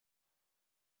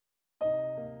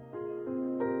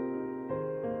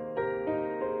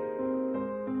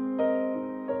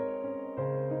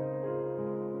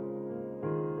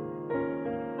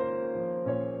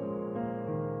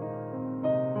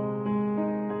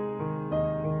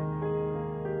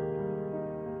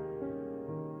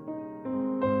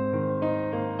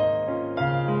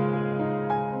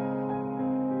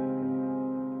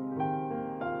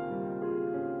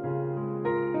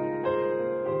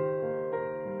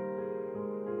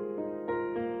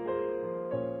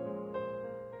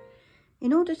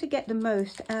In order to get the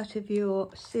most out of your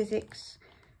Sizzix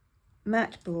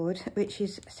mat board, which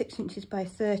is 6 inches by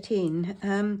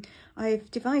 13, I've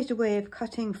devised a way of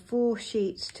cutting 4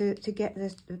 sheets to get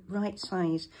the right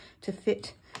size to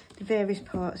fit the various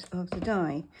parts of the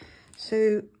die.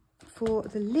 So for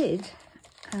the lid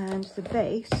and the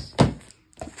base,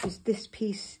 which is this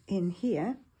piece in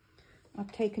here,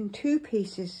 I've taken 2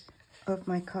 pieces of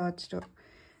my cardstock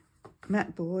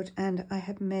mat board and I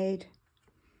have made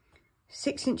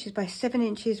 6 inches by 7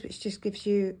 inches, which just gives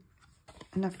you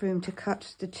enough room to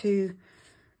cut the 2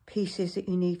 pieces that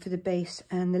you need for the base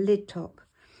and the lid top.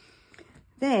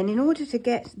 Then, in order to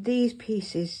get these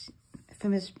pieces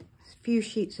from as few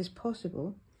sheets as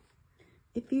possible,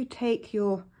 if you take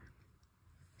your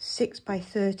 6 by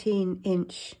 13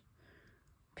 inch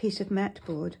piece of mat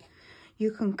board,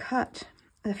 you can cut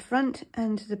the front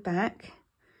and the back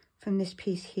from this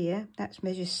piece here. That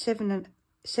measures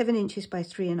 7 inches by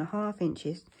 3.5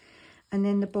 inches, and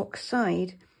then the box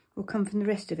side will come from the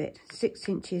rest of it, 6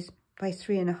 inches by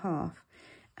 3.5,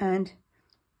 and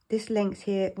this length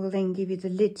here will then give you the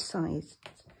lid size.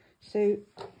 So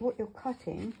what you're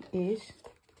cutting is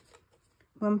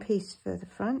 1 piece for the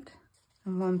front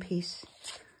and 1 piece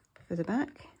for the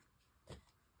back,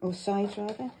 or sides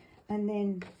rather, and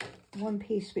then 1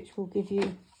 piece which will give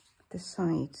you the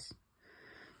sides.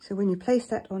 So when you place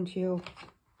that onto your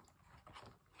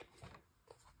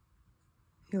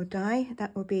die,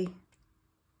 that will be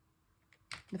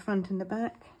the front and the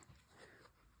back.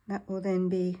 That will then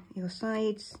be your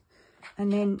sides,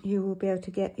 and then you will be able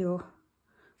to get your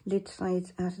lid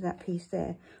sides out of that piece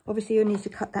there. Obviously you'll need to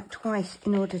cut that twice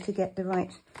in order to get the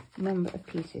right number of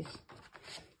pieces.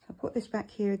 So I'll put this back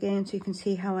here again so you can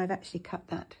see how I've actually cut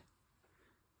that.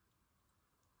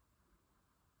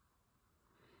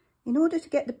 In order to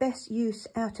get the best use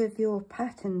out of your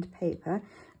patterned paper,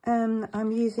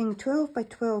 I'm using 12 by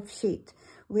 12 sheet,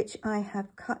 which I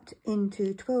have cut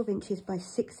into 12 inches by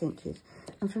 6 inches.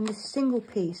 And from this single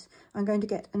piece, I'm going to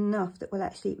get enough that will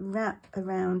actually wrap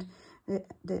around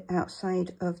the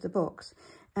outside of the box.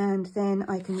 And then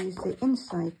I can use the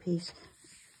inside piece,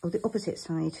 or the opposite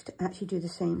side, to actually do the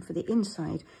same for the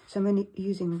inside. So I'm only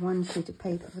using 1 sheet of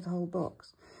paper for the whole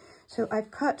box. So I've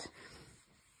cut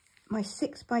my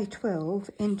 6 by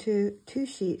 12 into 2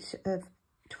 sheets of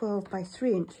 12 by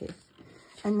 3 inches,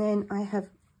 and then I have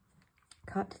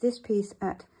cut this piece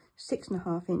at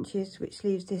 6.5 inches, which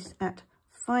leaves this at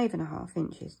 5.5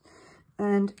 inches.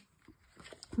 And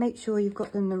make sure you've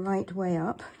got them the right way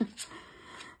up.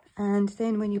 And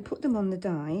then when you put them on the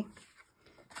die,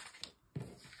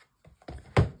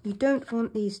 you don't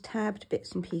want these tabbed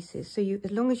bits and pieces. So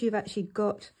as long as you've actually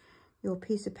got your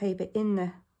piece of paper in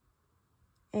the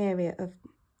area of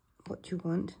what you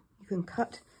want, you can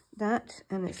cut that,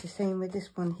 and it's the same with this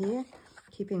one here,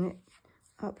 keeping it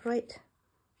upright.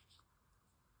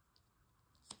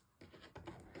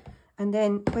 And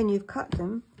then when you've cut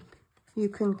them, you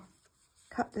can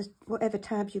cut whatever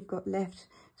tabs you've got left,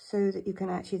 so that you can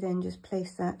actually then just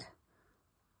place that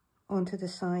onto the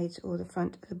sides or the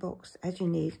front of the box as you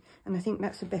need. And I think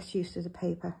that's the best use of the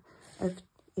paper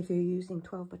if you're using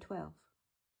 12 by 12.